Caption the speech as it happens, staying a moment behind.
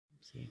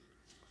see.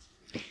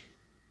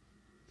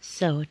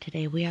 So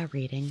today we are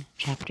reading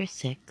chapter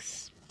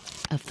 6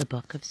 of the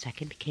book of 2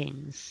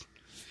 Kings,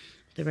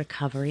 the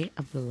recovery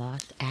of the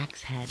lost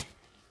axe head.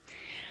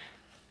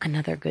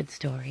 Another good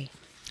story.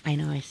 I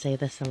know I say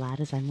this a lot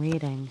as I'm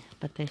reading,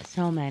 but there's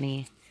so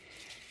many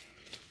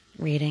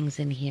readings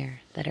in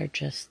here that are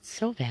just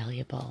so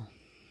valuable.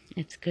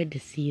 It's good to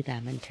see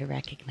them and to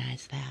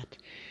recognize that.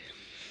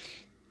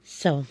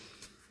 So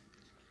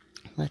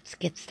let's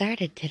get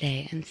started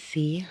today and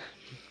see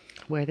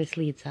where this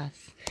leads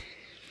us.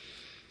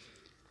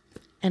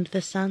 And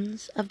the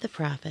sons of the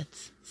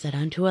prophets said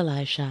unto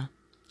Elisha,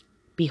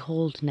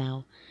 Behold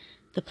now,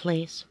 the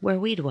place where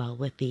we dwell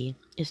with thee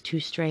is too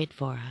strait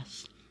for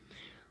us.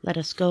 Let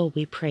us go,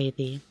 we pray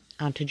thee,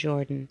 unto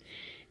Jordan,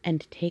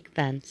 and take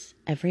thence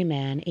every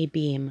man a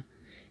beam,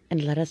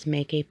 and let us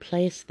make a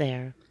place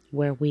there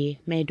where we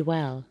may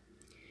dwell.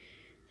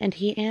 And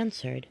he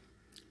answered,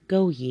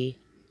 Go ye.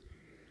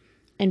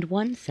 And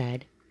one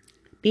said,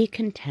 Be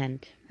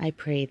content, I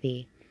pray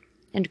thee,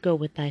 and go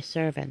with thy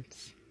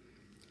servants.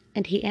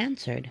 And he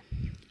answered,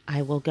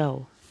 I will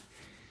go.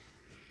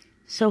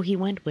 So he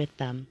went with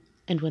them,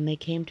 and when they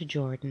came to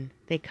Jordan,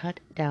 they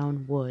cut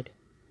down wood.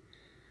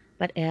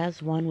 But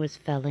as one was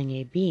felling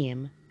a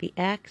beam, the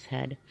axe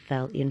head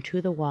fell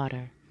into the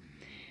water.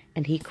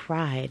 And he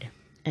cried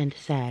and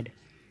said,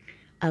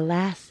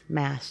 Alas,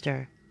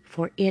 master,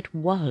 for it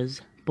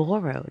was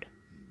borrowed.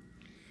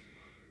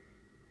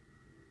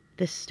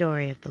 This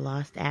story of the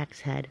lost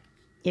axe head,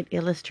 it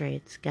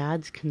illustrates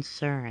God's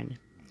concern,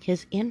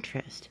 his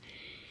interest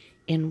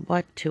in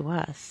what to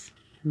us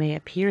may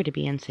appear to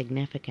be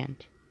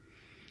insignificant.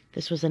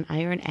 This was an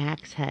iron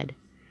axe head,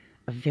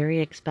 a very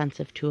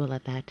expensive tool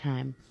at that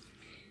time.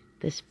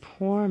 This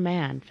poor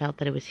man felt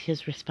that it was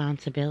his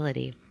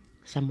responsibility.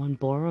 Someone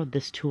borrowed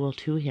this tool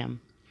to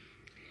him.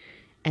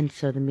 And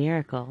so the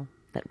miracle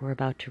that we're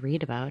about to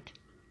read about,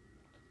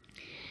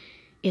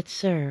 it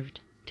served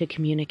to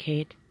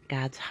communicate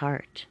God's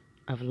heart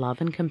of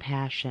love and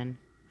compassion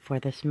for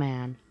this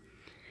man.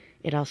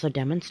 It also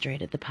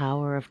demonstrated the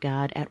power of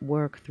God at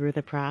work through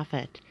the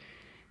prophet,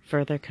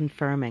 further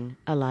confirming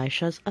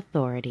Elisha's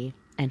authority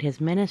and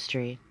his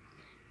ministry,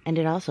 and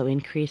it also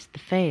increased the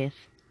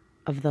faith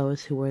of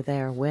those who were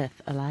there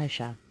with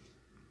Elisha.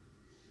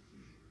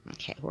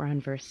 Okay, we're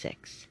on verse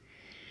 6.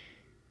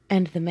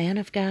 And the man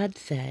of God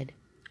said,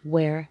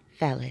 Where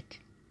fell it?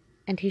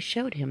 And he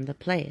showed him the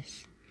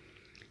place.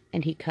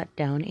 And he cut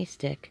down a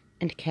stick,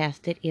 and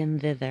cast it in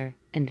thither,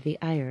 and the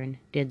iron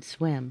did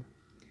swim.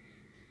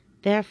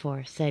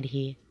 Therefore said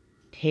he,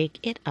 Take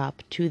it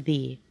up to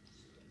thee.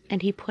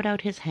 And he put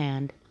out his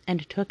hand,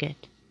 and took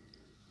it.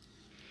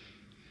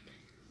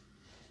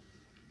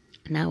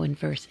 Now in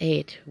verse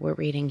 8, we're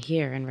reading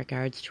here in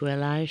regards to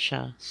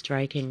Elisha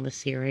striking the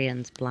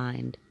Syrians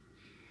blind.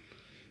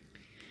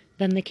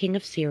 Then the king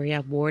of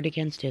Syria warred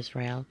against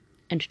Israel,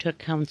 and took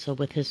counsel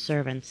with his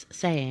servants,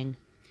 saying,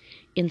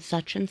 In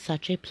such and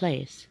such a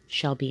place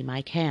shall be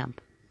my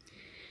camp.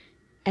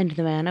 And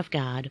the man of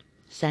God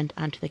sent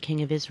unto the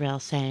king of Israel,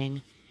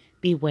 saying,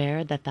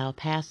 Beware that thou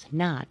pass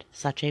not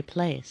such a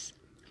place,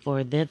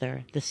 for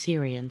thither the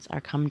Syrians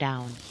are come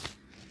down.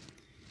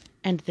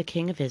 And the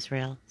king of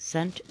Israel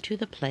sent to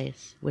the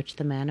place which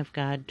the man of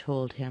God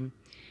told him,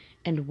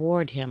 and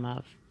warned him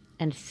of,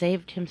 and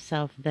saved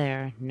himself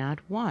there not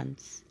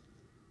once,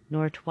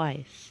 nor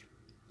twice.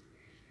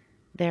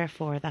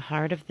 Therefore the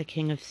heart of the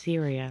king of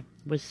Syria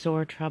was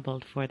sore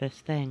troubled for this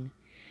thing.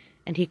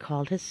 And he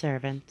called his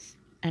servants,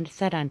 and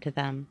said unto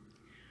them,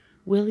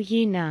 Will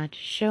ye not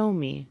show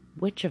me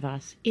which of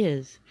us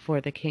is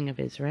for the king of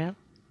Israel?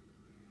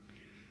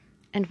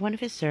 And one of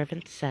his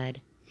servants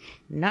said,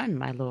 None,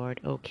 my lord,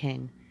 O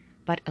king,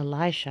 but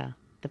Elisha,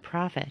 the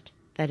prophet,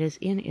 that is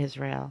in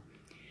Israel,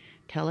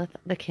 telleth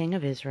the king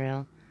of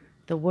Israel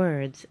the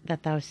words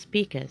that thou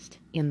speakest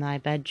in thy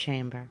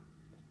bedchamber.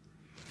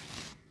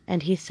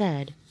 And he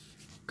said,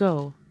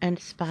 Go and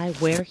spy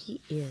where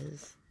he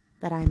is,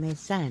 that I may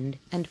send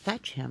and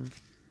fetch him.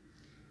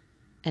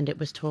 And it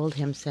was told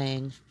him,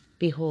 saying,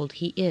 Behold,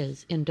 he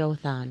is in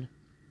Dothan.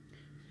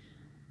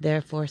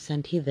 Therefore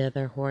sent he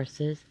thither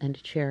horses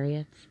and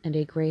chariots and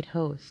a great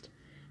host,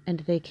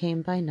 and they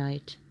came by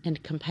night,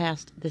 and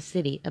compassed the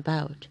city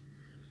about.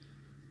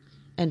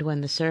 And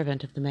when the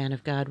servant of the man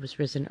of God was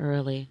risen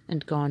early,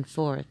 and gone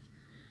forth,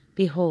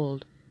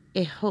 behold,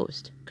 a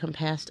host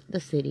compassed the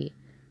city,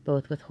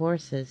 both with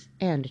horses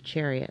and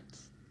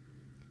chariots.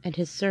 And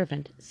his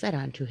servant said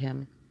unto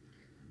him,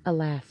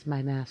 Alas,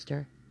 my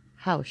master,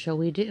 how shall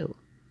we do?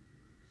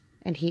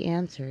 And he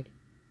answered,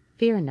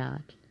 Fear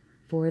not,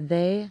 for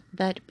they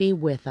that be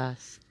with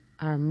us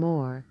are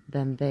more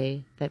than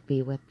they that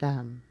be with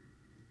them.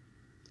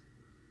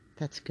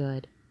 That's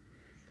good.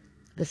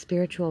 The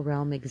spiritual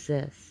realm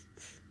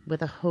exists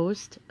with a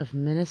host of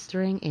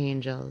ministering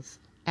angels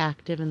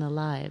active in the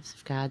lives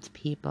of God's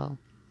people.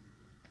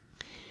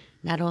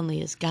 Not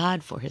only is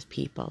God for his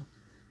people,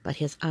 but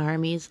his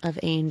armies of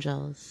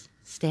angels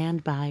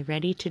stand by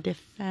ready to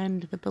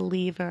defend the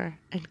believer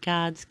and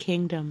God's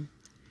kingdom.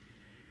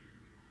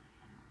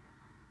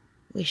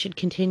 We should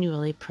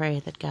continually pray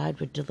that God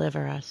would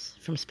deliver us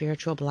from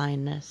spiritual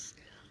blindness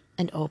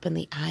and open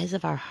the eyes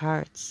of our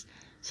hearts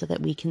so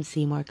that we can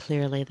see more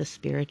clearly the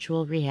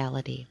spiritual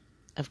reality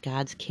of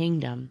God's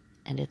kingdom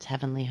and its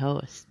heavenly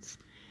hosts.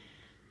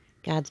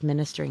 God's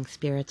ministering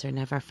spirits are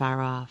never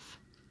far off.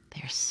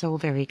 They are so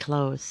very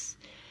close.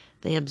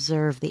 They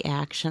observe the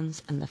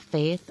actions and the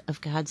faith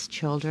of God's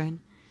children.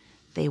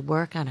 They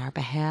work on our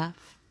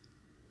behalf.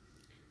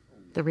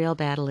 The real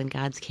battle in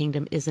God's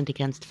kingdom isn't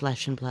against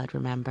flesh and blood,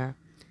 remember.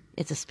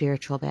 It's a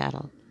spiritual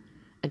battle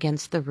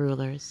against the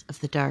rulers of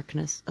the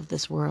darkness of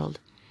this world,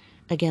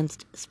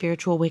 against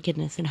spiritual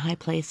wickedness in high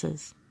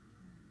places.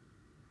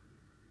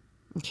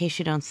 In case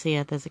you don't see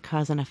it, there's a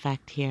cause and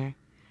effect here.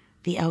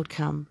 The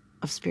outcome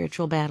of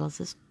spiritual battles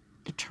is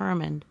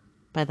determined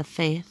by the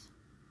faith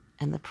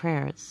and the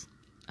prayers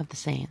of the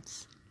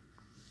saints.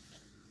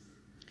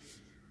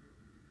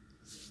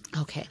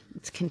 Okay,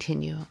 let's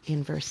continue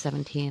in verse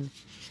 17.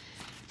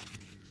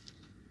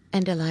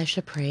 And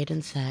Elisha prayed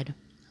and said,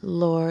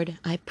 Lord,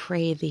 I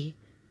pray thee,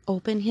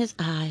 open his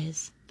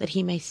eyes, that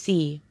he may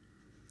see.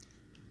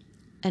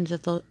 And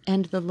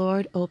the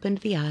Lord opened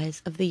the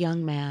eyes of the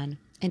young man,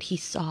 and he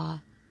saw.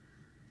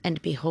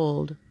 And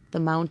behold, the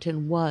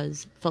mountain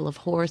was full of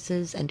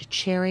horses and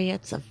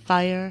chariots of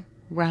fire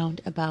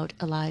round about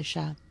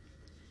Elisha.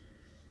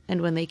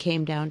 And when they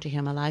came down to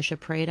him, Elisha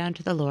prayed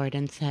unto the Lord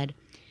and said,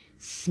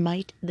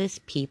 Smite this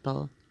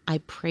people, I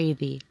pray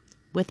thee,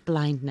 with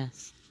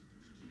blindness.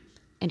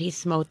 And he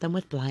smote them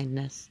with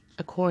blindness,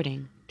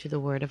 according to the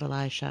word of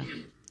Elisha.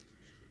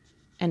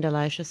 And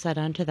Elisha said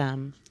unto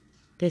them,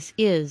 This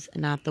is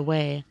not the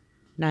way,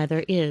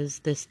 neither is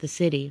this the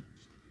city.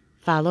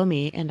 Follow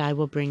me, and I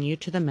will bring you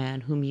to the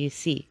man whom ye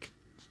seek.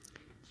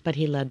 But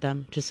he led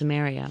them to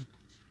Samaria.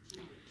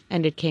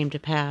 And it came to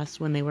pass,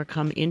 when they were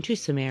come into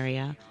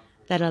Samaria,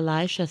 that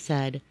Elisha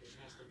said,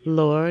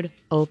 Lord,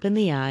 open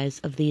the eyes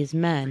of these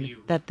men,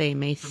 that they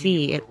may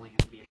see it.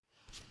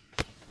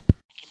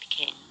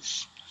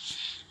 Kings,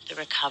 the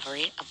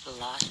recovery of the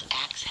lost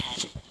axe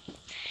head.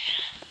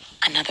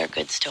 Another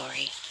good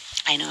story.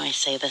 I know I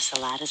say this a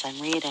lot as I'm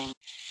reading.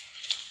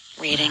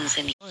 Readings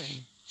in.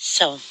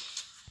 So,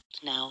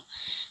 now,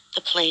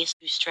 the place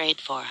you strayed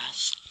for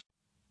us.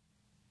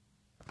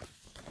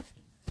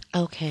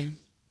 Okay.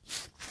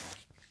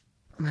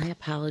 My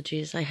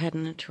apologies. I had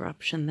an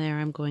interruption there.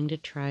 I'm going to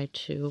try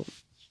to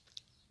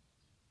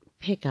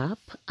pick up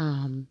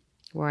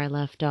where I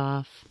left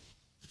off.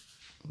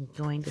 I'm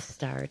going to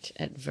start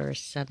at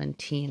verse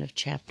 17 of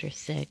chapter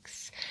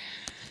 6.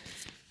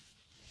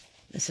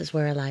 This is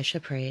where Elisha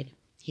prayed.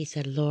 He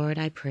said, Lord,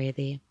 I pray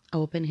thee,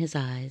 open his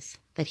eyes,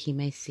 that he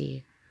may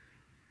see.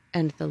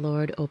 And the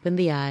Lord opened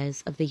the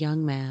eyes of the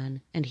young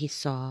man, and he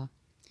saw.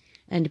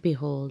 And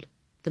behold,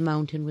 the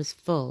mountain was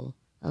full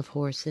of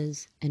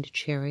horses and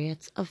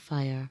chariots of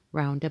fire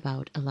round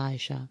about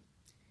Elisha.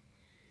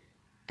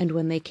 And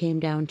when they came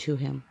down to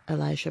him,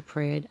 Elisha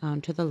prayed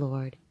unto the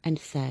Lord, and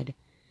said,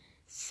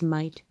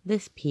 Smite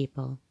this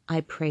people,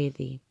 I pray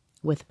thee,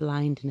 with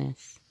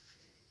blindness.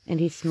 And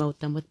he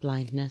smote them with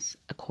blindness,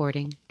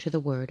 according to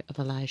the word of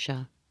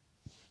Elisha.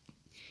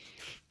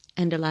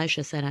 And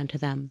Elisha said unto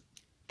them,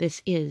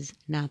 This is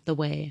not the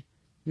way,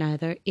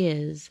 neither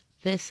is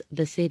this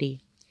the city.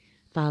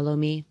 Follow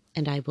me,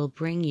 and I will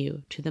bring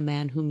you to the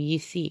man whom ye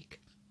seek.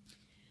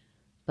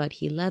 But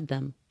he led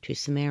them to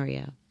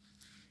Samaria.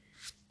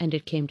 And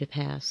it came to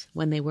pass,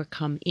 when they were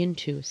come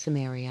into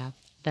Samaria,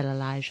 that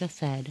Elijah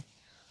said,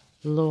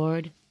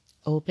 Lord,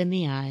 open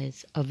the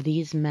eyes of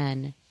these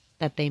men,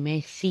 that they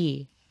may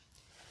see.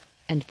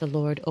 And the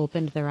Lord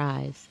opened their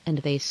eyes, and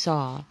they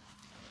saw.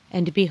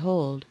 And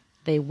behold,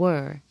 they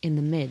were in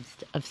the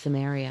midst of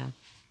Samaria.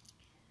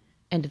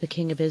 And the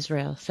king of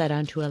Israel said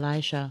unto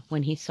Elisha,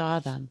 when he saw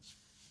them,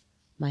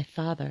 My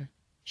father,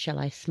 shall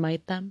I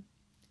smite them?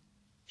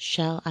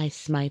 Shall I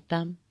smite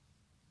them?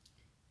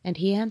 And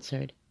he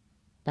answered,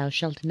 Thou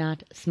shalt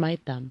not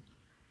smite them.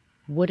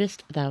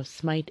 Wouldest thou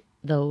smite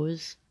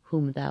those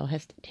whom thou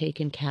hast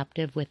taken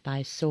captive with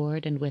thy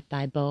sword and with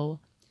thy bow?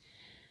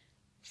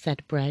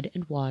 Set bread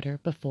and water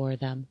before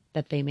them,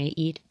 that they may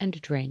eat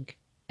and drink,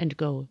 and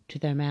go to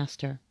their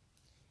master.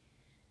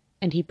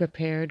 And he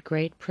prepared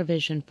great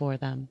provision for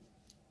them.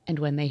 And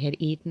when they had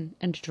eaten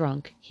and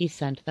drunk, he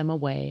sent them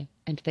away,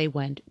 and they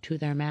went to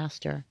their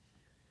master.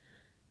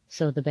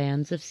 So the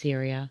bands of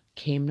Syria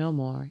came no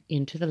more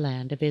into the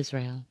land of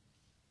Israel.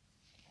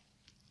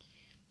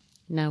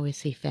 Now we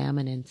see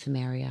famine in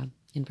Samaria,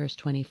 in verse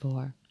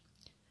 24.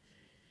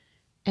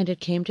 And it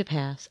came to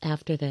pass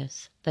after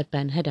this, that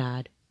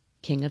Benhadad,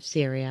 king of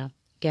Syria,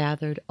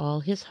 gathered all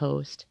his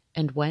host,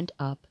 and went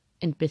up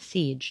and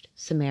besieged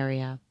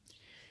Samaria.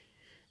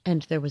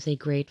 And there was a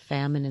great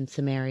famine in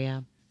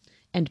Samaria.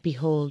 And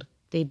behold,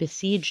 they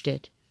besieged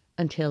it,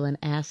 until an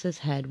ass's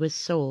head was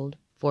sold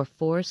for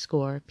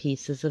 80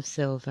 pieces of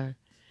silver,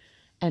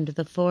 and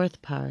the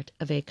 4th part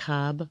of a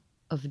cob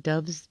of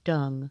dove's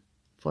dung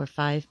for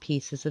 5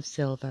 pieces of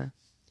silver.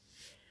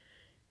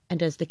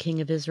 And as the king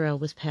of Israel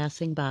was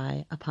passing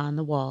by upon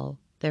the wall,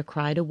 there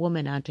cried a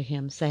woman unto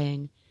him,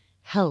 saying,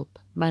 Help,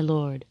 my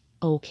lord.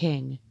 O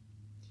king?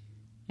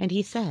 And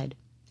he said,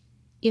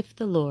 If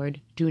the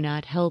Lord do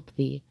not help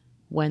thee,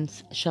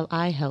 whence shall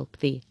I help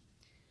thee?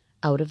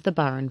 Out of the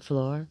barn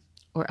floor,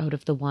 or out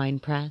of the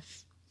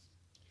winepress?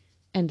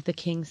 And the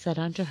king said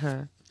unto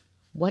her,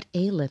 What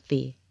aileth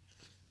thee?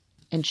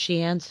 And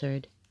she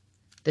answered,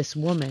 This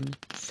woman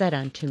said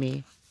unto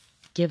me,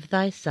 Give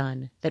thy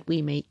son, that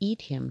we may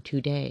eat him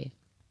today,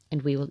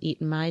 and we will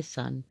eat my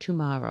son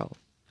tomorrow.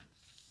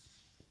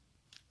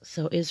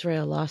 So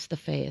Israel lost the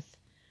faith.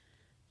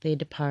 They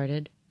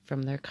departed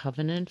from their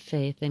covenant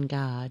faith in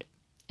God,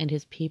 and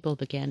his people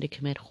began to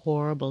commit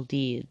horrible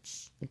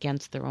deeds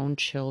against their own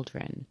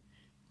children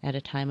at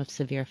a time of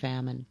severe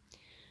famine.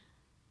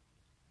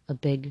 A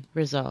big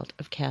result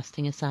of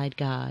casting aside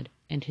God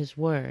and his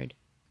word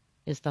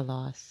is the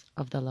loss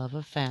of the love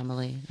of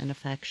family and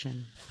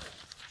affection.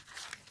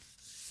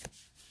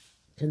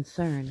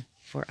 Concern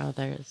for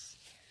others.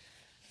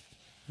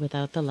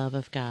 Without the love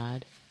of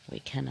God, we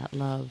cannot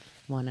love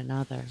one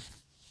another.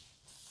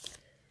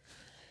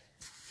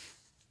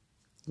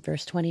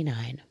 Verse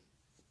 29.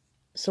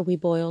 So we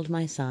boiled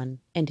my son,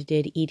 and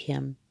did eat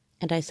him.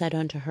 And I said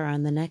unto her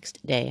on the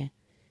next day,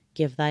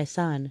 Give thy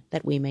son,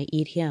 that we may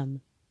eat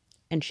him.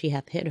 And she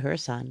hath hid her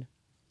son.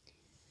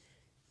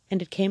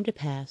 And it came to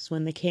pass,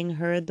 when the king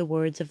heard the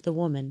words of the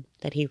woman,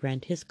 that he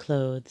rent his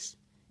clothes,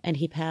 and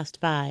he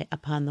passed by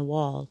upon the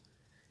wall.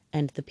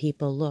 And the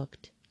people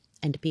looked,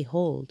 and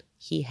behold,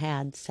 he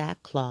had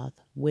sackcloth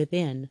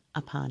within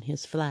upon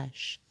his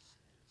flesh.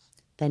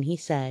 Then he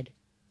said,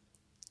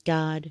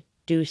 God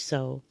do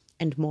so,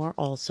 and more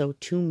also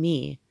to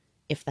me,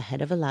 if the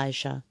head of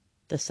Elisha,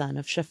 the son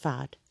of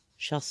Shaphat,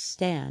 shall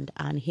stand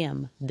on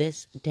him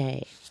this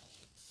day.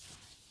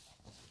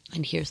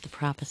 And here's the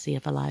prophecy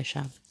of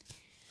Elisha.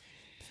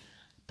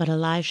 But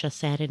Elisha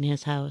sat in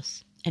his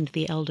house, and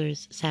the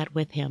elders sat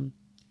with him.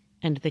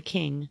 And the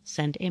king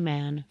sent a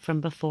man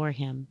from before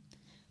him.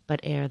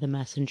 But ere the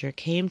messenger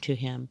came to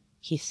him,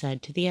 he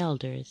said to the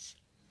elders,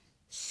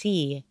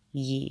 See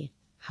ye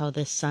how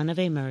this son of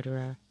a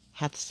murderer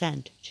hath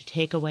sent to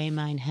take away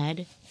mine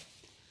head?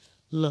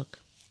 Look,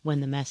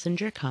 when the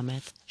messenger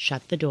cometh,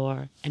 shut the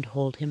door, and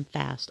hold him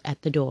fast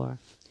at the door.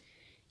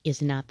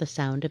 Is not the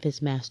sound of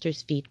his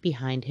master's feet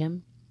behind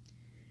him?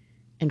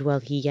 And while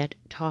he yet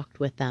talked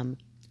with them,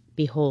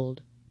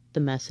 behold, the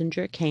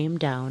messenger came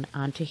down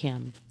unto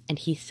him, and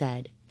he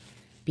said,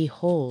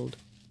 Behold,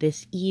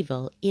 this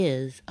evil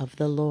is of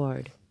the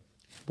Lord.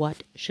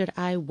 What should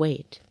I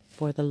wait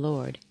for the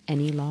Lord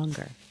any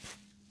longer?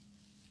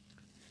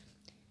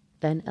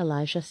 Then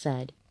Elisha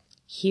said,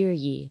 Hear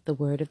ye the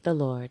word of the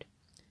Lord.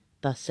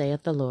 Thus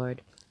saith the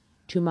Lord,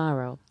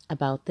 Tomorrow,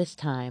 about this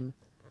time,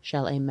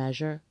 shall a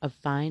measure of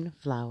fine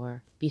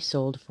flour be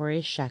sold for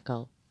a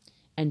shekel,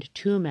 and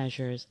 2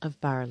 measures of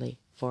barley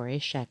for a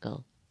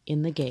shekel,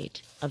 in the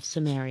gate of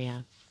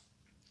Samaria.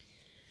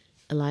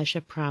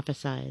 Elisha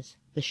prophesies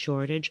the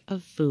shortage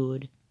of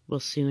food will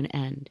soon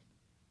end.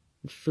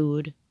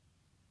 Food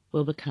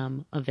will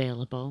become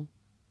available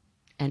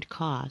and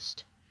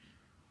cost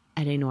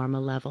at a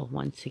normal level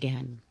once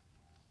again.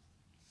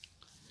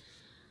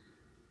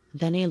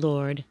 Then a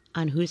lord,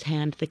 on whose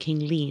hand the king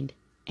leaned,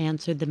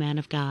 answered the man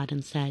of God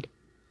and said,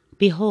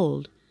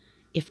 Behold,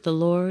 if the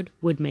Lord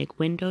would make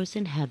windows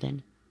in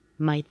heaven,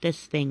 might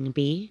this thing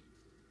be?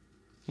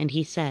 And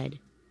he said,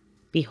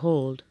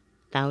 Behold,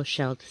 thou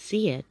shalt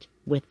see it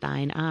with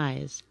thine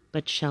eyes,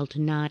 but shalt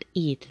not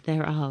eat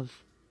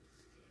thereof.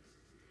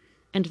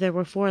 And there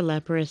were 4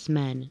 leprous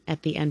men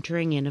at the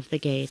entering in of the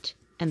gate,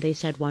 and they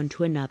said one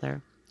to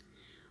another,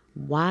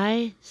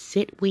 Why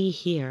sit we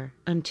here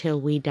until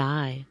we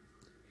die?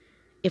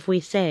 If we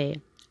say,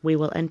 We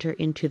will enter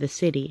into the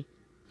city,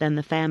 then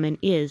the famine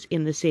is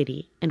in the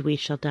city, and we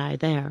shall die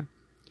there.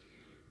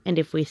 And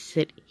if we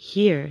sit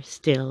here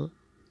still,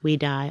 we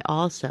die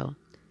also.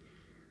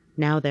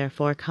 Now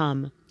therefore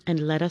come, and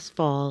let us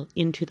fall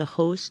into the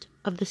host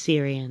of the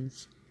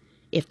Syrians.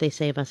 If they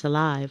save us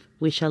alive,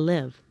 we shall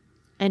live,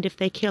 and if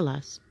they kill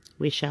us,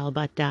 we shall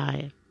but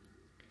die.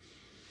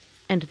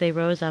 And they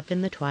rose up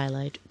in the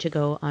twilight to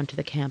go unto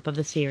the camp of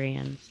the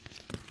Syrians.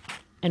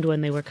 And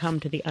when they were come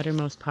to the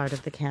uttermost part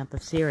of the camp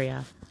of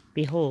Syria,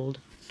 behold,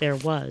 there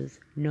was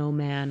no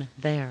man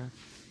there.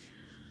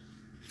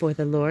 For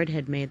the Lord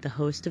had made the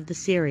host of the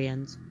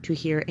Syrians to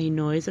hear a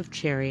noise of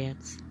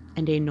chariots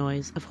and a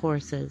noise of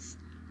horses,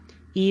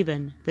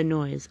 even the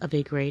noise of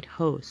a great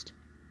host.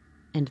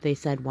 And they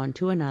said one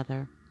to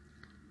another,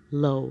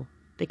 Lo,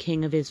 the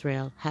king of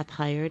Israel hath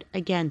hired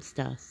against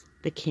us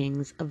the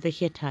kings of the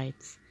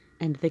Hittites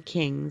and the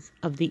kings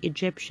of the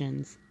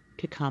Egyptians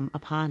to come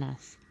upon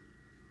us.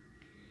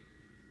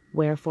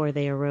 Wherefore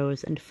they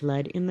arose and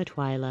fled in the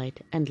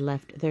twilight, and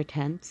left their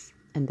tents,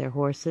 and their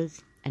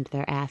horses, and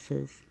their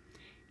asses,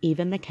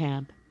 even the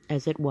camp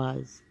as it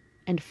was,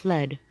 and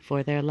fled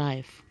for their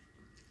life.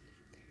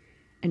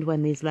 And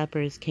when these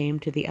lepers came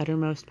to the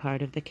uttermost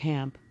part of the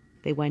camp,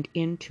 they went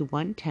into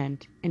one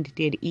tent, and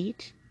did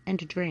eat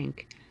and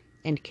drink,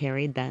 and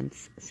carried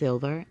thence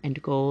silver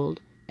and gold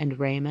and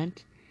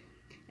raiment,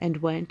 and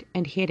went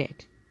and hid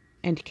it,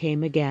 and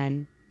came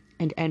again,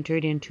 and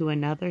entered into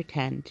another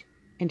tent,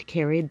 and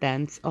carried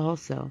thence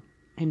also,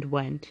 and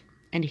went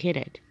and hid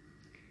it.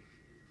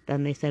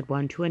 Then they said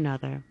one to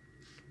another,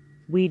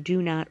 We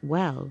do not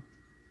well.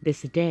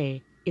 This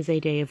day is a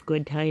day of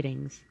good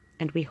tidings,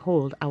 and we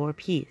hold our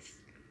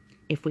peace.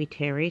 If we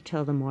tarry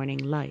till the morning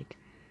light,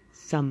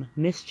 some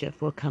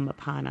mischief will come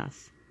upon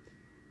us.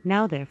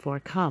 Now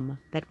therefore come,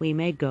 that we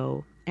may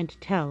go and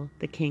tell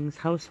the king's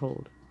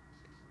household.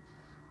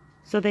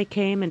 So they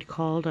came and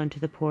called unto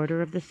the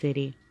porter of the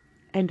city,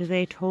 and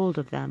they told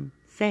of them,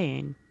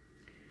 saying,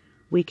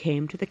 We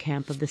came to the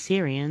camp of the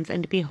Syrians,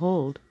 and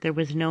behold, there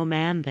was no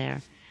man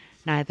there,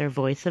 neither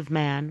voice of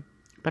man,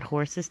 but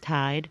horses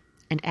tied,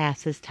 and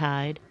asses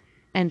tied,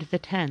 and the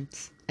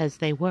tents as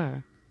they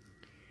were.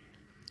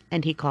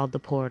 And he called the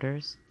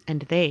porters,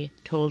 and they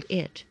told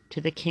it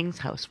to the king's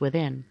house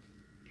within.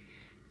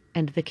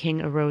 And the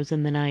king arose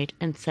in the night,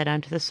 and said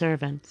unto the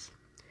servants,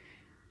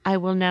 I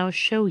will now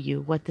show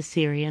you what the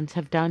Syrians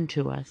have done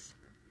to us.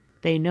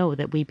 They know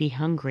that we be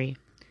hungry.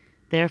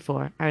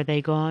 Therefore are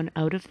they gone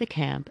out of the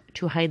camp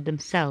to hide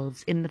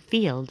themselves in the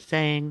field,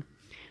 saying,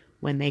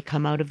 When they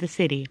come out of the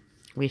city,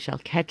 we shall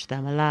catch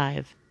them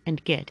alive,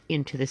 and get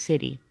into the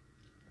city.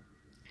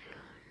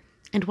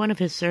 And one of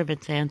his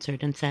servants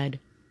answered and said,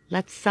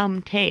 Let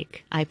some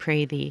take, I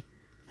pray thee,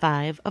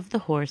 5 of the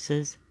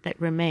horses that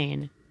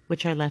remain,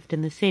 which are left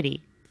in the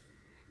city.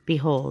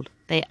 Behold,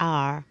 they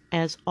are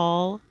as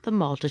all the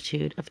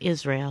multitude of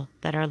Israel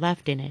that are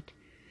left in it.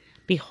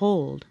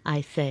 Behold,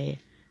 I say,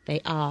 they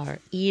are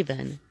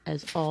even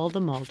as all the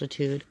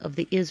multitude of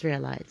the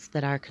Israelites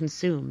that are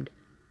consumed.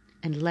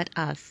 And let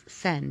us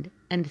send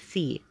and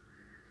see.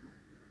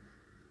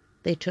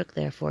 They took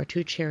therefore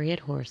 2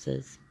 chariot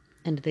horses,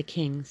 and the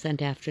king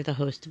sent after the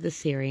host of the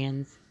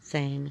Syrians,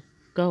 saying,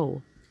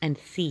 Go and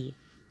see.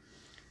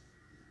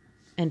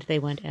 And they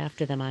went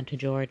after them unto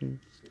Jordan,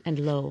 and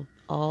lo,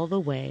 all the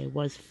way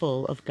was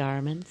full of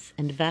garments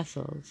and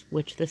vessels,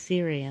 which the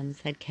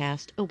Syrians had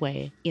cast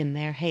away in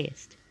their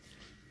haste.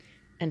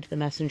 And the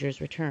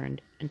messengers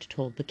returned and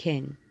told the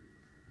king.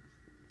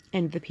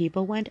 And the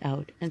people went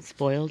out and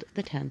spoiled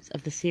the tents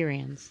of the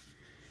Syrians.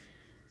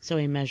 So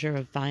a measure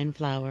of fine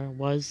flour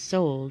was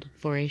sold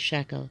for a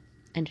shekel,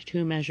 and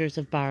 2 measures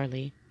of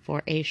barley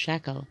for a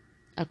shekel,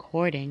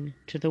 according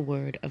to the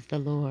word of the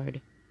Lord.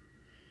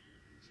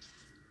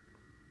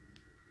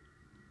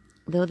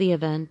 Though the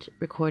event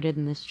recorded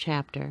in this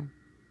chapter,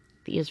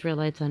 the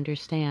Israelites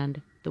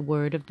understand the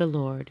word of the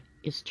Lord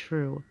is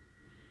true.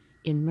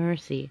 In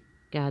mercy,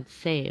 God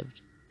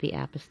saved the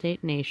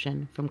apostate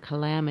nation from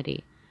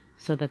calamity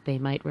so that they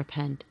might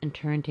repent and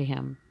turn to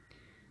him,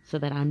 so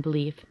that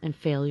unbelief and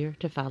failure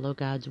to follow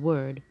God's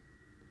word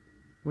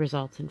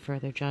results in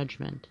further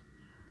judgment.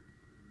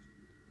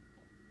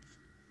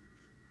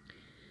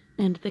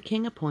 And the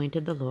king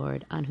appointed the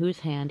Lord, on whose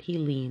hand he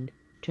leaned,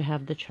 to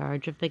have the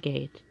charge of the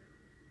gate.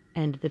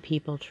 And the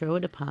people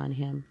trode upon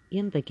him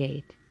in the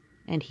gate,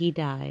 and he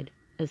died,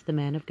 as the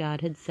man of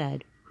God had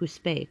said, who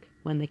spake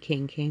when the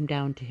king came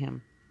down to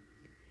him.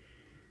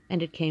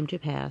 And it came to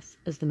pass,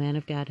 as the man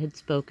of God had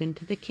spoken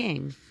to the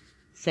king,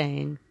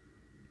 saying,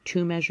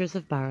 2 measures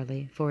of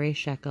barley for a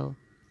shekel,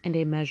 and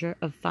a measure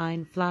of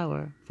fine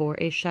flour for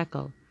a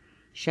shekel,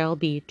 shall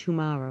be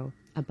tomorrow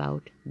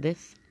about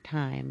this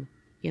time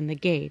in the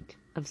gate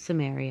of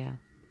Samaria.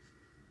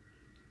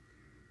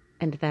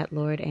 And that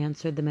Lord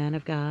answered the man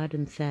of God,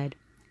 and said,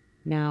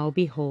 Now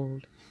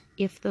behold,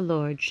 if the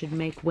Lord should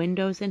make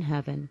windows in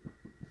heaven,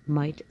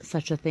 might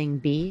such a thing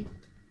be?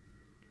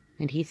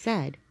 And he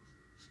said,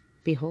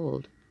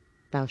 Behold,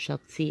 thou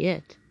shalt see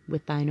it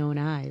with thine own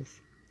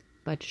eyes,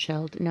 but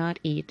shalt not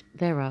eat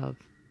thereof.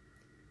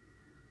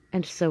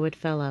 And so it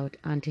fell out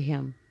unto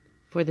him,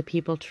 for the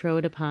people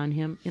trode upon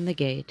him in the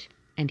gate,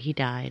 and he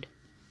died.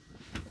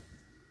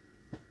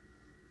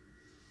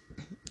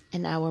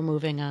 And now we're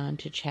moving on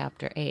to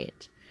chapter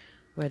 8,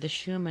 where the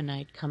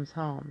Shunammite comes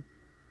home.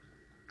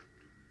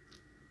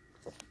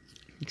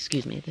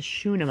 The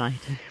Shunammite.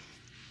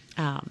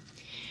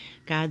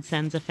 God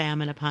sends a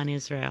famine upon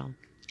Israel.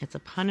 It's a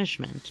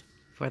punishment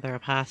for their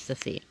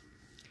apostasy.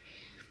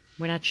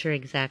 We're not sure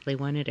exactly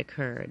when it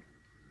occurred.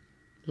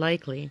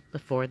 Likely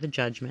before the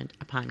judgment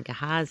upon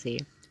Gehazi,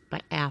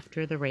 but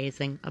after the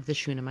raising of the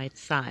Shunammite's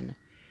son,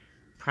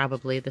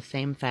 probably the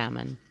same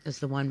famine as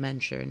the one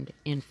mentioned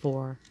in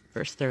 4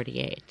 verse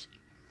 38.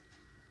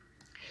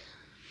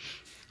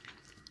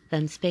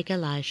 Then spake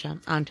Elisha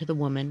unto the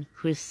woman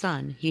whose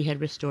son he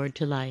had restored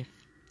to life,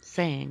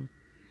 saying,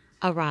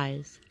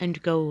 Arise,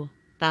 and go,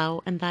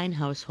 thou and thine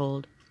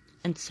household,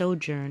 and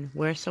sojourn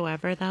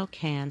wheresoever thou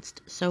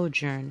canst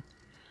sojourn,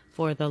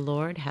 for the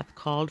Lord hath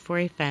called for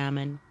a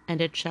famine, and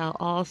it shall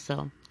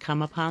also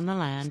come upon the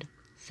land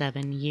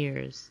 7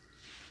 years.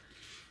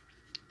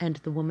 And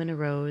the woman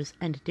arose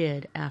and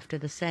did after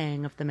the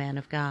saying of the man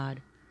of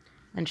God.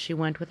 And she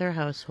went with her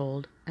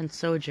household, and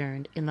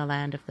sojourned in the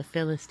land of the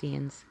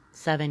Philistines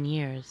 7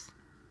 years.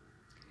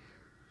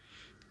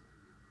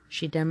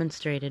 She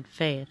demonstrated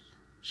faith.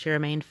 She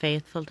remained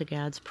faithful to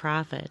God's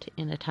prophet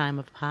in a time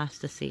of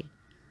apostasy.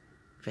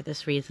 For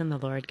this reason, the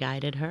Lord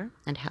guided her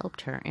and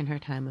helped her in her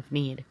time of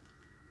need.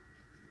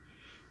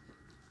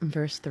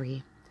 Verse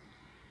 3.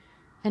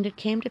 And it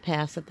came to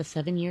pass at the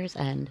 7 years'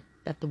 end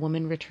that the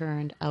woman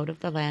returned out of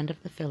the land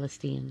of the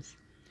Philistines,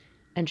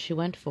 and she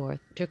went forth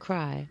to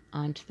cry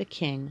unto the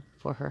king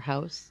for her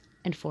house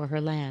and for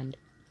her land.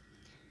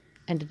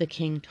 And the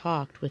king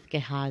talked with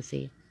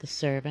Gehazi, the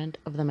servant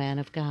of the man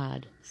of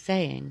God,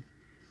 saying,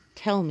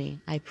 Tell me,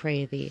 I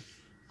pray thee,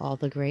 all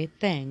the great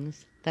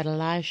things that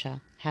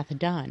Elisha hath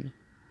done.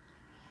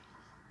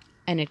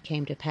 And it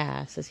came to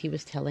pass, as he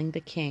was telling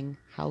the king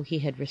how he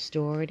had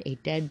restored a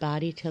dead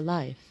body to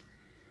life,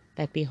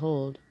 that,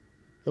 behold,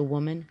 the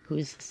woman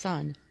whose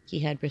son he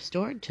had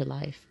restored to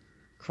life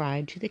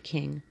cried to the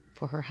king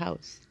for her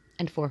house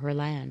and for her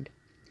land.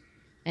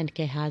 And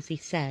Gehazi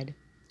said,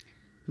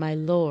 My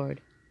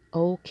lord,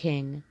 O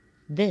king,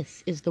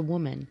 this is the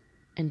woman,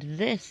 and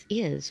this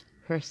is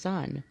her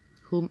son,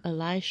 whom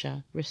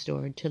Elisha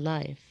restored to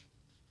life.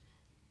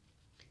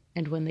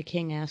 And when the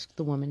king asked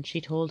the woman, she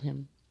told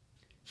him.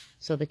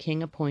 So the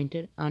king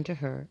appointed unto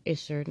her a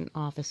certain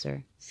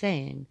officer,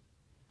 saying,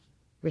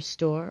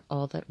 Restore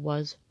all that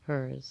was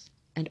hers,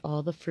 and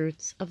all the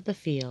fruits of the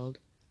field,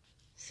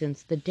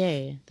 since the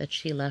day that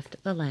she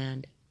left the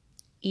land,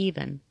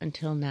 even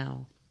until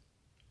now.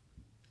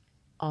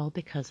 All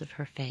because of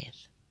her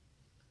faith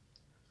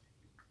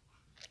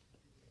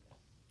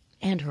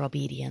and her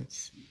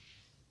obedience.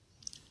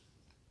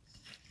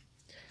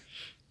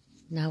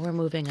 Now we're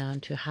moving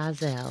on to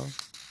Hazael,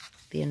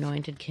 the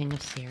anointed king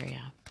of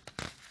Syria.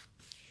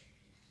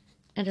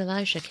 And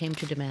Elisha came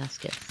to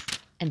Damascus,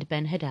 and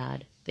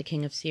Ben-Hadad, the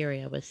king of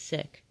Syria, was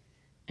sick,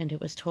 and it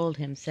was told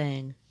him,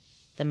 saying,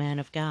 The man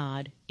of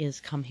God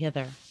is come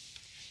hither.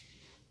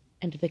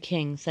 And the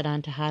king said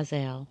unto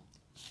Hazael,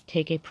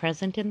 Take a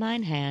present in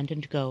thine hand,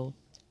 and go,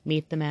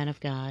 meet the man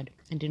of God,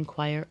 and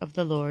inquire of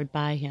the Lord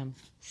by him,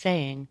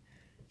 saying,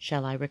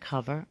 Shall I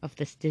recover of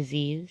this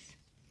disease?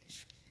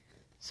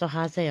 So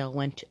Hazael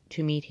went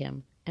to meet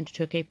him, and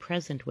took a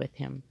present with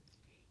him,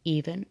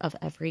 even of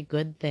every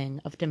good thing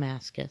of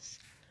Damascus,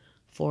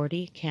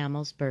 40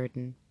 camels'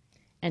 burden,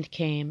 and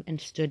came and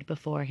stood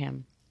before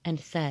him, and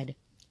said,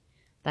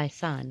 Thy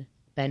son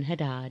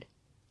Ben-Hadad,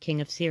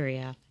 king of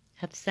Syria,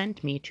 hath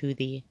sent me to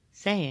thee,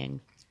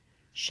 saying,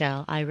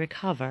 Shall I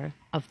recover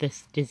of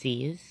this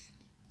disease?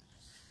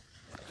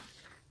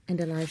 And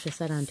Elisha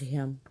said unto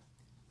him,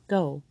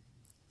 Go,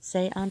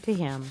 say unto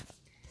him,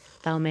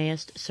 Thou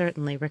mayest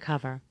certainly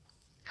recover.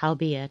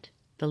 Howbeit,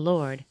 the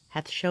Lord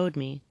hath showed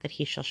me that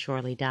he shall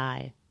surely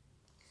die.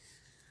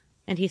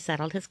 And he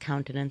settled his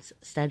countenance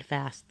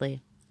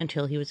steadfastly,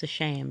 until he was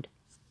ashamed.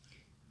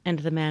 And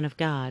the man of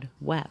God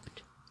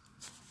wept.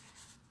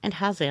 And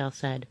Hazael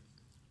said,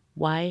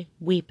 Why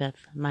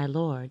weepeth my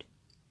Lord?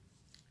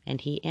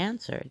 And he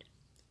answered,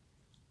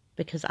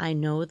 Because I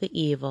know the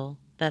evil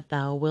that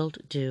thou wilt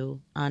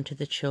do unto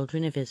the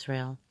children of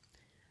Israel.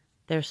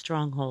 Their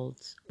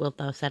strongholds wilt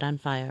thou set on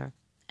fire,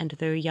 and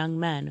their young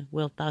men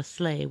wilt thou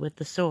slay with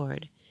the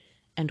sword,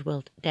 and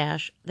wilt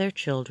dash their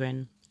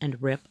children,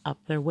 and rip up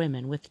their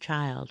women with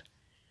child.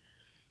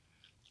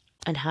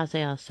 And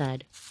Hazael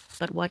said,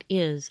 But what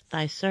is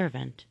thy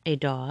servant, a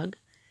dog,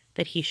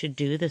 that he should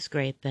do this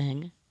great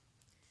thing?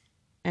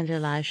 And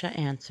Elisha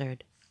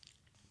answered,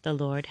 The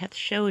Lord hath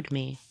showed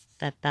me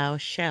that thou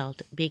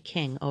shalt be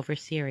king over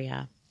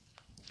Syria.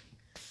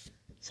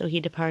 So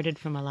he departed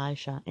from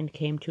Elisha, and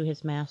came to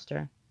his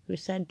master, who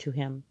said to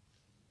him,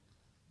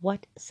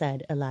 What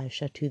said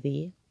Elisha to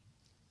thee?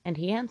 And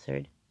he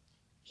answered,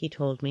 He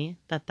told me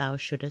that thou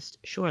shouldest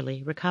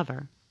surely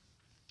recover.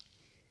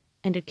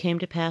 And it came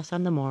to pass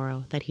on the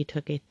morrow that he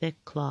took a thick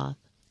cloth,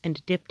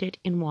 and dipped it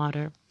in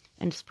water,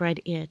 and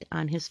spread it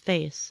on his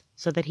face,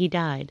 so that he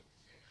died.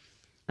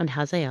 And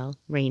Hazael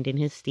reigned in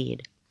his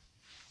stead.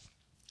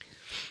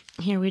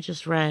 Here we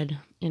just read,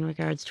 in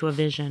regards to a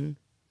vision,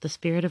 the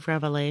spirit of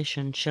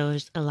revelation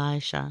shows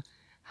Elisha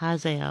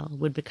Hazael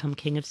would become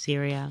king of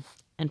Syria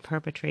and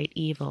perpetrate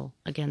evil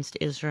against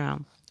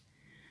Israel.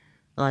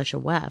 Elisha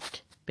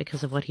wept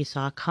because of what he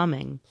saw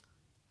coming,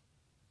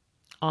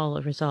 all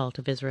a result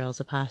of Israel's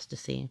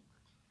apostasy.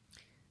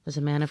 As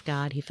a man of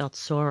God, he felt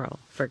sorrow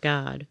for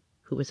God,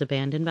 who was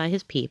abandoned by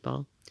his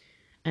people,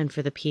 and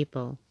for the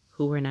people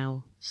who were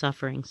now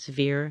suffering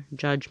severe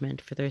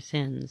judgment for their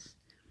sins.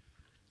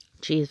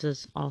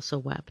 Jesus also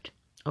wept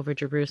over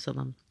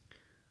Jerusalem.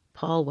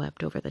 Paul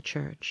wept over the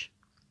church.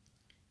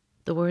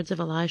 The words of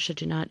Elisha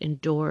do not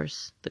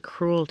endorse the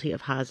cruelty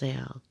of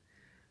Hazael,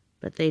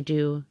 but they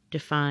do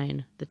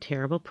define the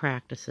terrible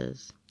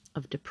practices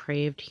of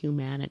depraved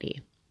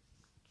humanity.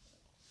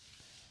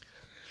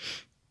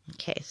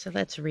 Okay, so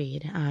let's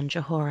read on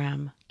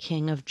Jehoram,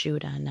 king of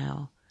Judah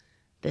now.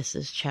 This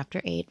is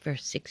chapter 8,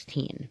 verse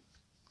 16.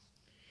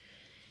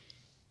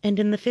 And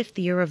in the 5th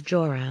year of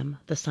Joram,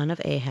 the son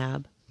of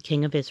Ahab,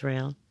 king of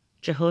Israel,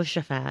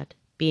 Jehoshaphat,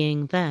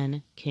 being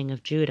then king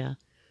of Judah,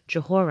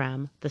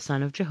 Jehoram, the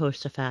son of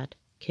Jehoshaphat,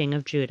 king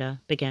of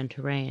Judah, began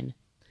to reign.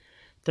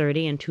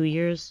 32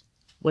 years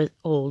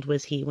old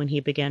was he when he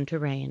began to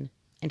reign,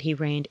 and he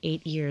reigned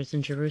 8 years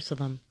in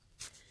Jerusalem.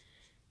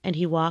 And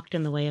he walked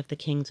in the way of the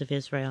kings of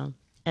Israel,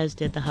 as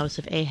did the house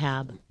of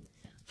Ahab.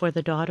 For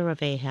the daughter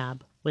of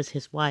Ahab was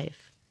his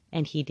wife,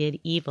 and he did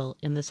evil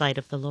in the sight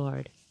of the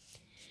Lord.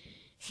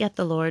 Yet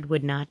the Lord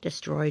would not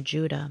destroy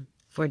Judah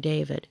for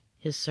David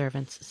his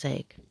servant's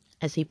sake,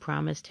 as he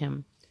promised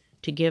him,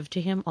 to give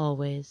to him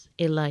always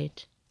a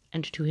light,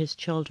 and to his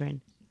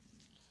children.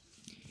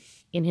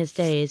 In his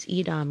days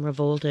Edom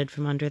revolted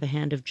from under the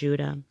hand of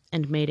Judah,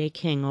 and made a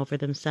king over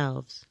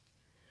themselves.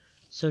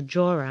 So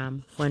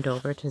Joram went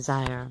over to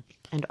Zair,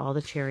 and all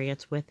the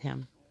chariots with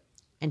him.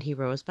 And he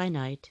rose by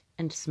night,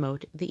 and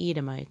smote the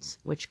Edomites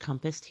which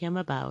compassed him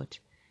about,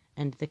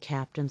 and the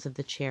captains of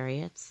the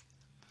chariots,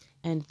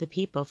 and the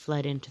people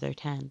fled into their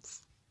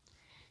tents.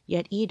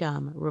 Yet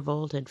Edom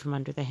revolted from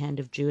under the hand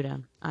of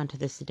Judah unto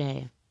this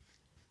day.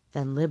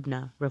 Then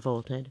Libnah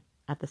revolted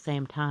at the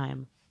same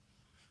time.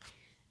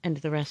 And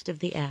the rest of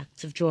the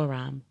acts of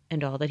Joram,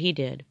 and all that he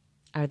did,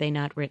 are they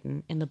not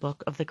written in the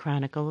book of the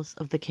Chronicles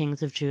of the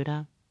kings of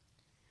Judah?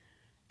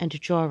 And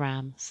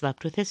Joram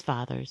slept with his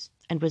fathers,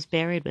 and was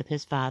buried with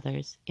his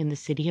fathers in the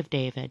city of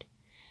David,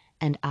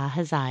 and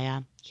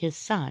Ahaziah his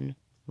son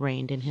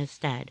reigned in his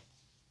stead.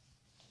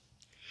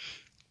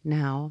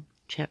 Now,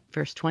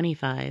 verse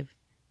 25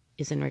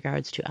 is in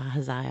regards to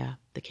Ahaziah,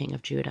 the king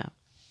of Judah.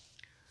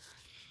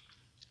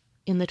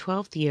 In the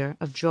 12th year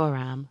of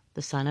Joram,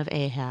 the son of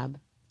Ahab,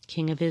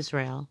 king of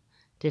Israel,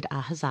 did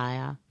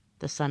Ahaziah,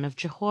 the son of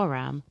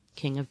Jehoram,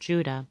 king of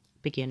Judah,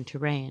 begin to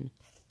reign.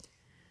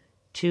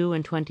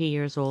 22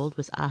 years old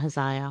was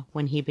Ahaziah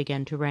when he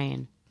began to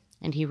reign,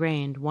 and he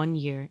reigned 1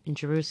 year in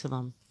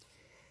Jerusalem.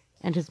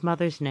 And his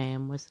mother's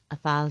name was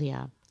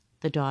Athaliah,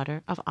 the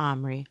daughter of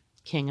Omri,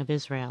 king of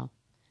Israel.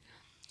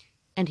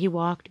 And he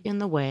walked in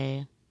the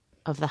way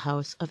of the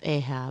house of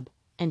Ahab,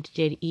 and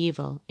did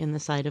evil in the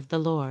sight of the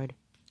Lord,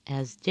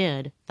 as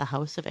did the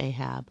house of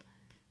Ahab,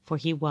 for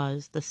he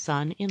was the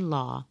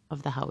son-in-law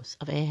of the house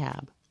of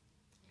Ahab.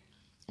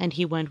 And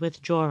he went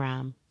with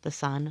Joram, the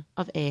son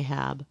of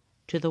Ahab,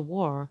 to the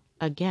war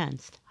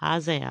against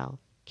Hazael,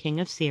 king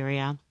of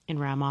Syria, in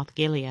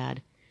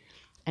Ramoth-Gilead,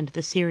 and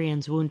the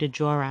Syrians wounded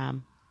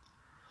Joram.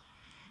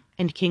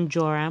 And King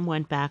Joram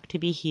went back to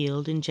be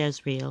healed in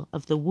Jezreel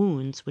of the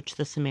wounds which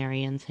the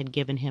Samaritans had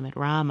given him at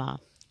Ramah,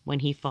 when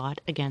he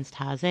fought against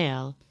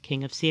Hazael,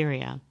 king of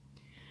Syria.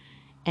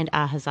 And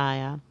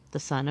Ahaziah, the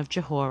son of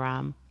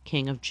Jehoram,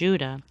 king of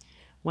Judah,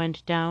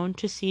 went down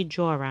to see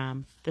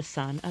Joram, the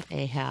son of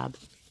Ahab,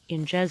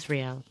 in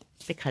Jezreel,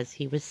 because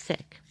he was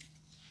sick.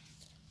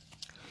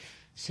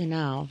 So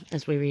now,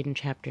 as we read in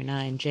chapter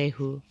 9,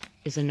 Jehu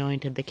is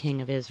anointed the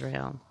king of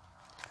Israel.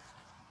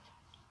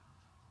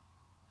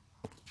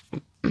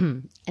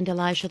 And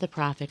Elisha the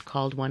prophet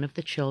called one of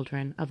the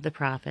children of the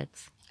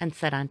prophets, and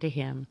said unto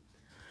him,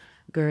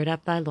 Gird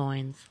up thy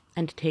loins,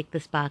 and take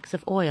this box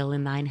of oil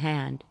in thine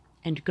hand,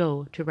 and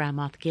go to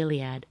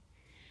Ramoth-Gilead.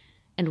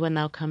 And when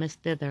thou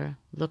comest thither,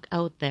 look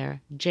out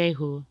there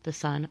Jehu the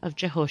son of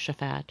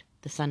Jehoshaphat,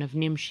 the son of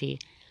Nimshi,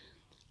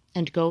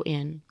 and go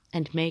in,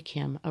 and make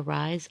him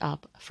arise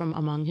up from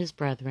among his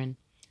brethren,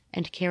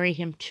 and carry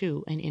him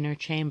to an inner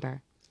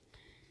chamber.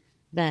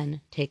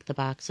 Then take the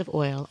box of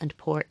oil, and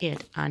pour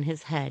it on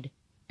his head,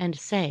 and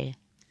say,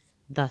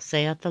 Thus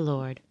saith the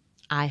Lord,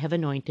 I have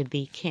anointed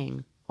thee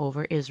king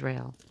over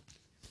Israel.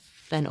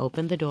 Then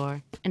open the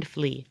door, and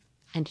flee,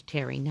 and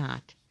tarry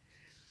not.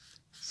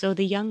 So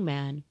the young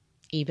man,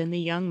 even the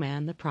young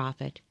man the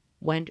prophet,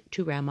 went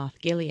to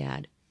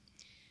Ramoth-Gilead.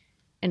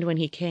 And when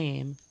he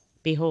came,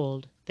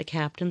 behold, the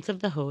captains of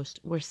the host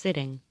were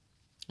sitting.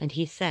 And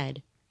he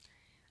said,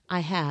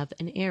 I have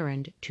an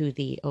errand to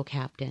thee, O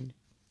captain.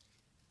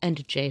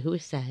 And Jehu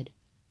said,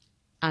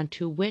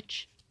 Unto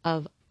which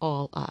of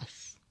all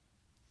us?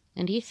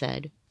 And he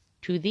said,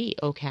 To thee,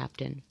 O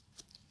captain.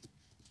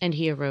 And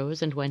he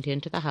arose and went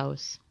into the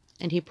house,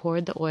 and he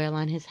poured the oil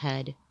on his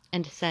head,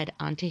 and said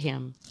unto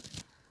him,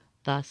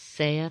 Thus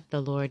saith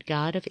the Lord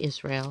God of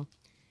Israel,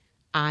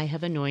 I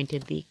have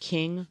anointed thee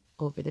king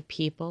over the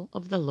people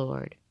of the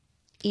Lord,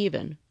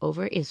 even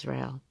over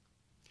Israel.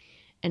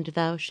 And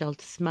thou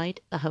shalt smite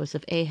the house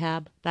of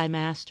Ahab thy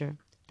master,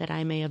 that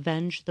I may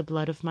avenge the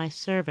blood of my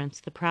servants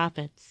the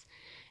prophets,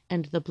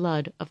 and the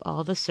blood of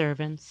all the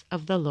servants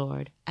of the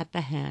Lord at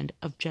the hand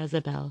of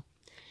Jezebel.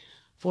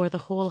 For the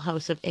whole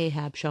house of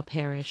Ahab shall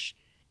perish,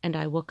 and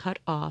I will cut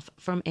off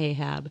from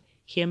Ahab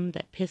him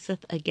that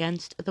pisseth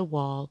against the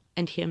wall,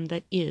 and him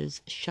that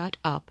is shut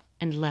up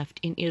and left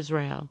in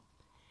Israel.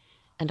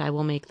 And I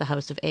will make the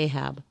house of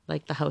Ahab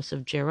like the house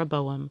of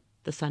Jeroboam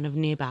the son of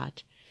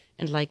Nebat,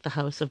 and like the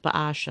house of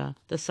Baasha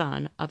the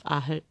son of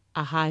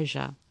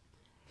Ahijah.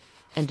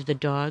 And the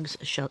dogs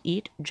shall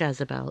eat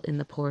Jezebel in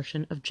the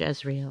portion of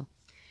Jezreel,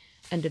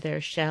 and there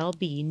shall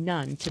be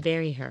none to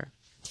bury her.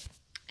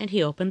 And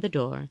he opened the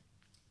door,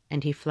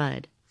 and he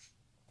fled.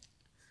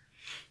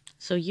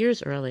 So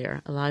years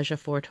earlier, Elijah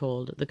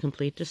foretold the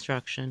complete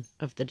destruction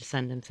of the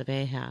descendants of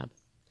Ahab.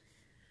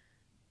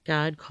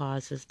 God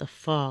causes the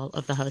fall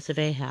of the house of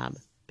Ahab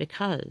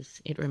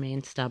because it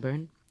remained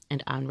stubborn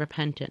and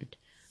unrepentant,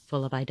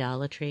 full of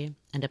idolatry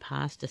and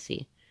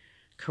apostasy,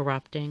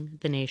 corrupting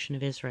the nation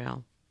of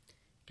Israel.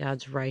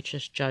 God's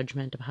righteous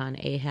judgment upon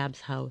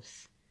Ahab's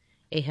house,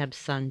 Ahab's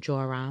son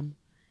Joram,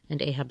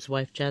 and Ahab's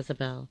wife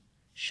Jezebel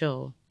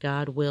show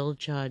God will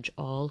judge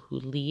all who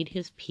lead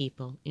his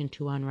people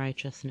into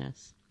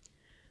unrighteousness.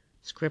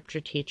 Scripture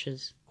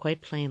teaches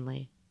quite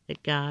plainly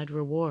that God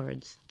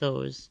rewards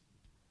those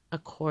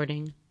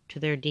according to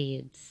their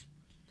deeds.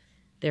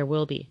 There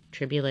will be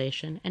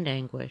tribulation and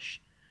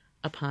anguish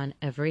upon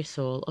every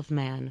soul of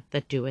man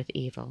that doeth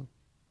evil.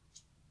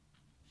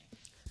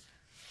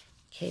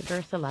 Okay,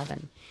 verse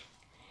 11.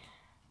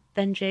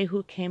 Then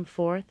Jehu came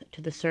forth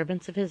to the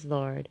servants of his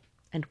Lord,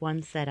 and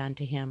one said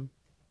unto him,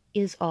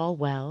 Is all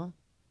well?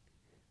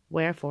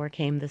 Wherefore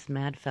came this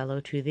mad fellow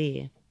to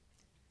thee?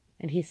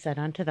 And he said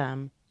unto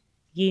them,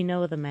 Ye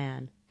know the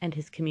man, and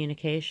his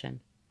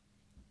communication.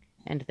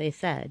 And they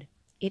said,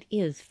 It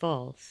is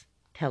false.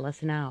 Tell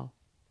us now.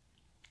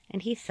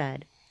 And he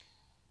said,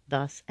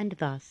 Thus and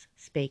thus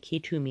spake he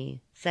to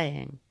me,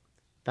 saying,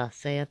 Thus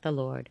saith the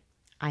Lord,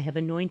 I have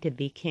anointed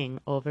thee king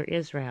over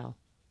Israel.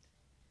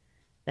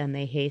 Then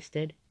they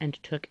hasted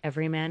and took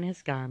every man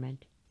his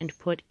garment, and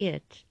put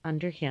it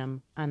under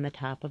him on the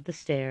top of the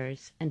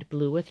stairs, and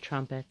blew with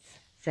trumpets,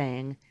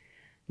 saying,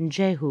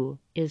 Jehu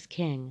is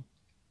king.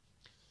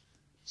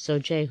 So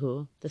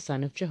Jehu, the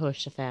son of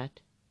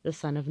Jehoshaphat, the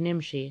son of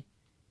Nimshi,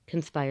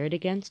 conspired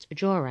against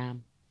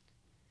Joram.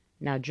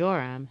 Now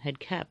Joram had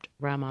kept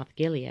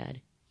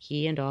Ramoth-Gilead,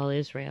 he and all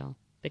Israel,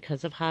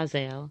 because of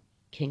Hazael,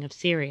 king of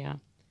Syria.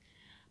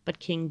 But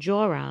King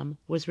Joram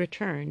was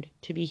returned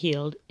to be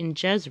healed in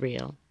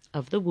Jezreel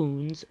of the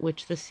wounds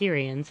which the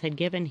Syrians had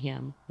given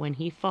him when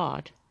he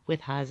fought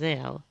with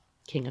Hazael,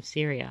 king of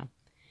Syria.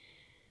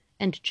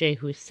 And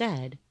Jehu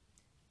said,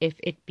 If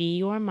it be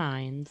your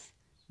minds,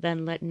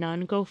 then let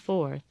none go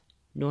forth,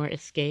 nor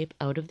escape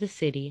out of the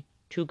city,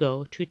 to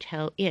go to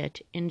tell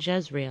it in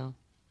Jezreel.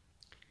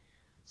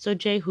 So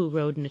Jehu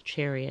rode in a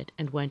chariot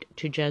and went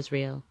to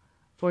Jezreel,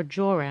 for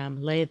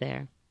Joram lay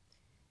there.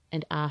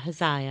 And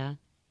Ahaziah,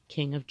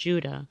 king of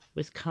Judah,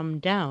 was come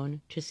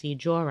down to see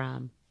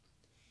Joram.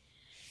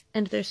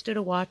 And there stood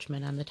a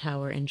watchman on the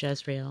tower in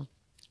Jezreel,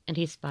 and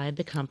he spied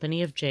the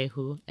company of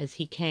Jehu as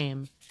he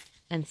came,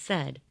 and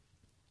said,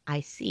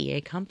 I see a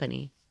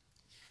company.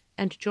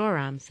 And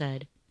Joram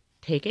said,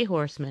 Take a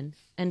horseman,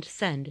 and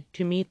send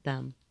to meet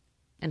them,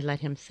 and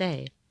let him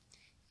say,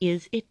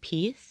 Is it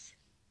peace?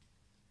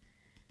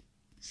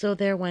 So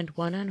there went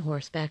one on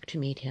horseback to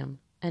meet him,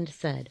 and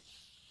said,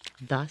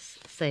 Thus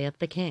saith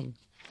the king,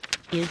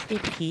 Is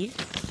it peace?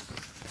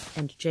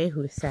 And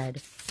Jehu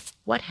said,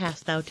 What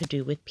hast thou to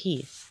do with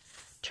peace?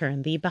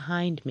 Turn thee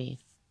behind me.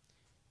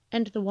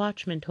 And the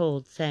watchman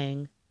told,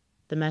 saying,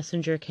 The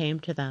messenger came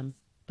to them,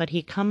 but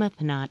he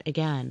cometh not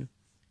again.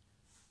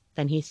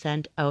 Then he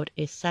sent out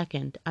a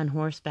second on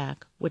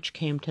horseback, which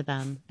came to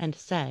them, and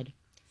said,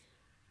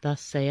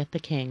 Thus saith the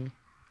king,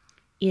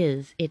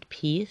 Is it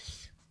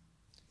peace?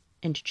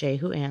 And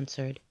Jehu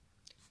answered,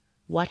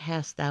 What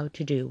hast thou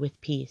to do with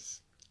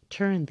peace?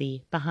 Turn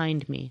thee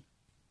behind me.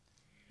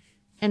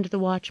 And the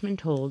watchman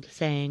told,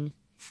 saying,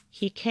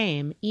 He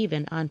came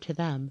even unto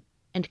them,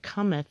 and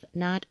cometh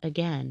not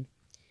again.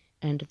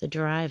 And the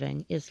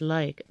driving is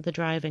like the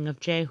driving of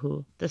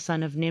Jehu, the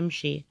son of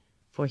Nimshi,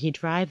 for he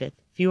driveth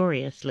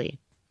furiously.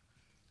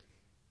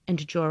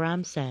 And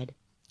Joram said,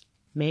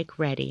 Make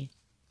ready.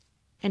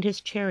 And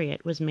his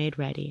chariot was made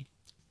ready.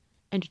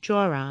 And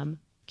Joram,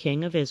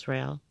 king of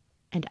Israel,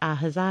 and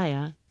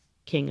Ahaziah,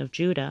 king of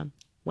Judah,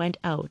 went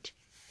out,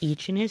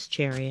 each in his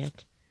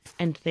chariot,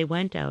 and they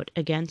went out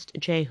against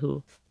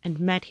Jehu, and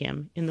met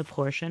him in the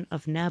portion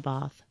of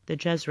Naboth the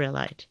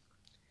Jezreelite.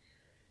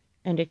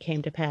 And it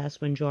came to pass,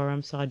 when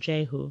Joram saw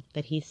Jehu,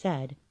 that he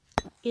said,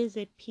 Is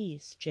it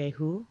peace,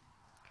 Jehu?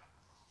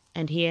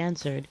 And he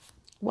answered,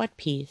 What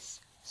peace,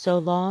 so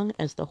long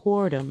as the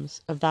whoredoms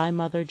of thy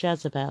mother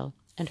Jezebel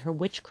and her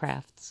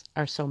witchcrafts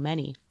are so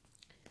many?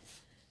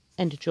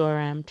 And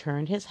Joram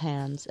turned his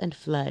hands and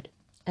fled,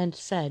 and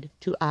said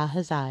to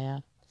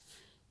Ahaziah,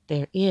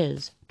 There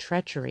is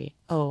treachery,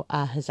 O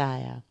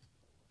Ahaziah.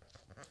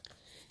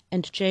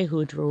 And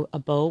Jehu drew a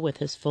bow with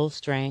his full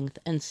strength,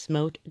 and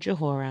smote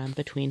Jehoram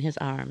between his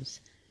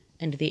arms,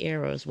 and the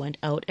arrows went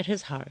out at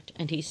his heart,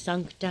 and he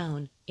sunk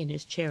down in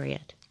his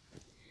chariot.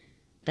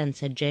 Then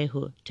said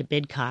Jehu to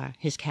Bidkar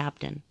his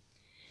captain,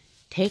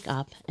 Take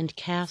up and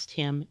cast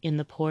him in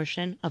the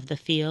portion of the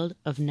field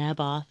of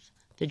Naboth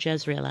the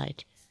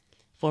Jezreelite,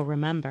 for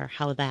remember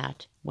how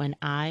that, when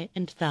I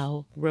and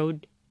thou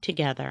rode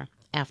together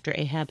after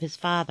Ahab his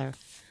father,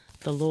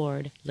 the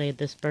Lord laid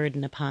this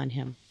burden upon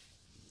him.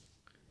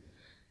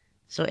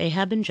 So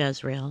Ahab and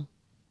Jezreel,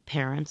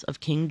 parents of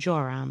King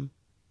Joram,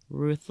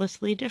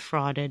 ruthlessly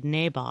defrauded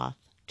Naboth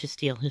to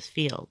steal his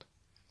field.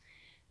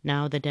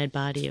 Now the dead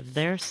body of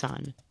their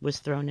son was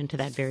thrown into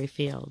that very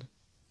field.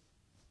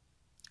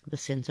 The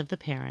sins of the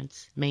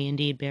parents may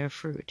indeed bear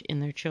fruit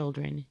in their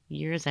children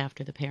years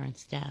after the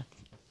parents' death.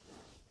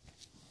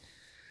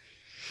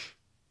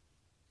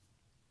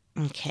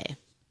 Okay,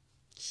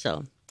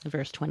 so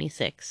verse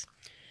 26.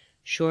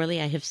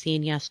 Surely I have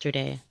seen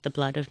yesterday the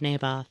blood of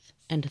Naboth,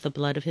 and the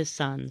blood of his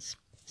sons,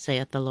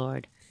 saith the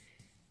Lord.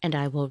 And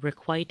I will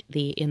requite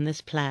thee in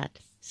this plat,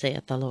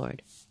 saith the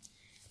Lord.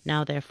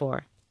 Now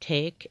therefore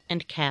take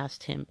and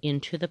cast him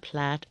into the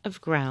plat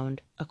of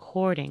ground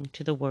according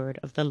to the word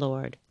of the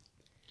Lord.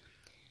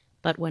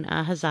 But when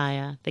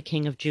Ahaziah the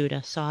king of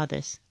Judah saw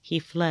this, he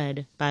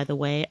fled by the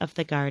way of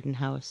the garden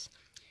house.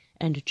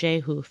 And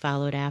Jehu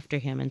followed after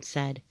him, and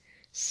said,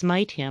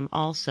 Smite him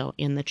also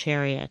in the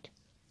chariot.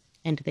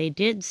 And they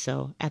did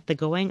so at the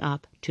going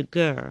up to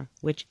Gur,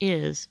 which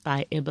is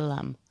by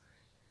Ibleam.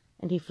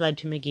 And he fled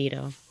to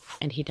Megiddo,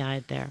 and he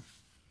died there.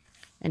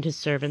 And his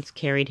servants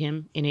carried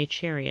him in a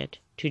chariot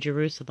to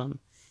Jerusalem,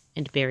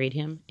 and buried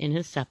him in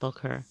his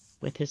sepulchre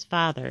with his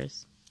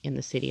fathers in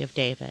the city of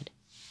David.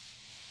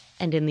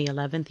 And in the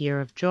 11th year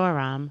of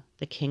Joram,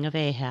 the king of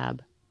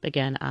Ahab,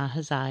 began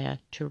Ahaziah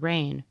to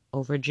reign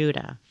over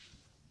Judah.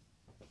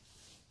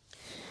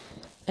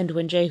 And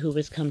when Jehu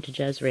was come to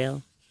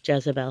Jezreel,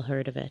 Jezebel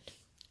heard of it.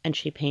 And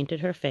she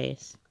painted her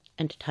face,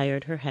 and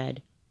tired her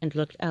head, and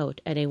looked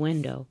out at a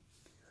window.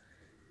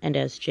 And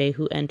as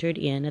Jehu entered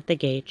in at the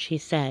gate, she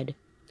said,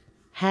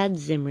 Had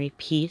Zimri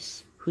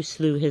peace, who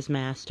slew his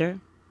master?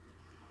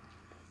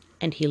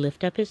 And he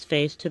lifted up his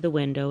face to the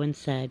window, and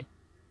said,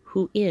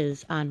 Who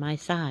is on my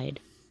side?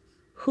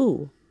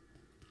 Who?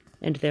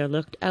 And there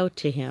looked out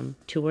to him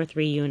 2 or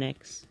 3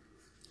 eunuchs.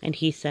 And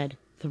he said,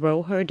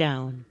 Throw her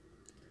down.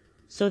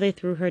 So they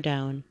threw her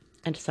down,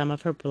 and some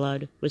of her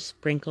blood was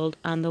sprinkled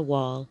on the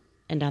wall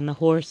and on the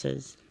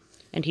horses,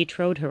 and he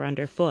trode her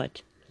under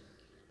foot.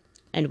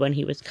 And when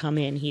he was come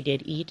in, he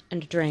did eat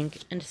and drink,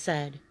 and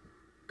said,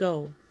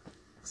 Go,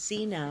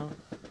 see now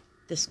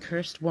this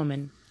cursed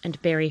woman,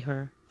 and bury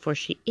her, for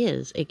she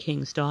is a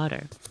king's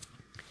daughter.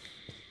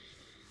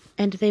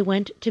 And they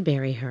went to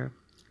bury her,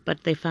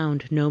 but they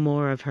found no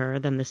more of her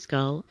than the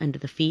skull and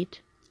the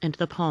feet and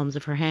the palms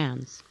of her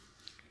hands.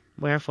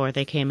 Wherefore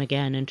they came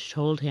again and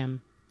told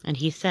him, and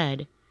he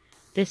said,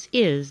 This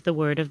is the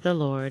word of the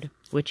Lord,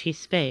 which he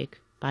spake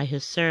by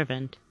his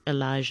servant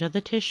Elijah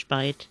the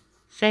Tishbite,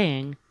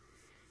 saying,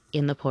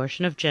 In the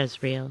portion of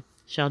Jezreel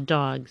shall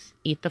dogs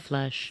eat the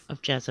flesh of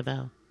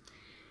Jezebel,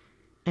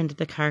 and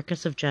the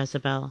carcass of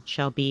Jezebel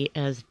shall be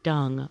as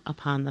dung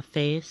upon the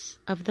face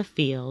of the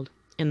field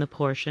in the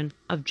portion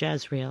of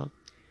Jezreel,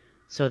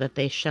 so that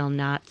they shall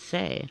not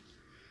say,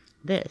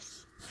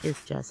 This is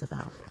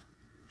Jezebel.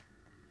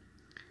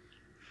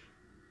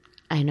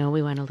 I know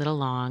we went a little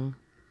long.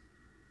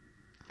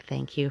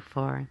 Thank you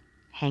for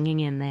hanging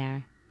in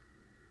there.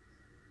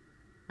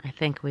 I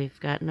think we've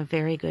gotten a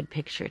very good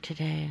picture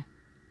today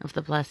of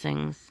the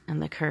blessings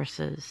and the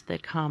curses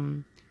that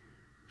come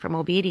from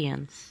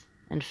obedience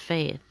and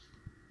faith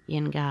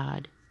in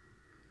God.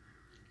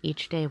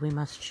 Each day we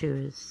must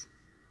choose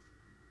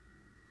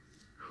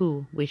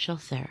who we shall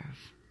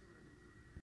serve.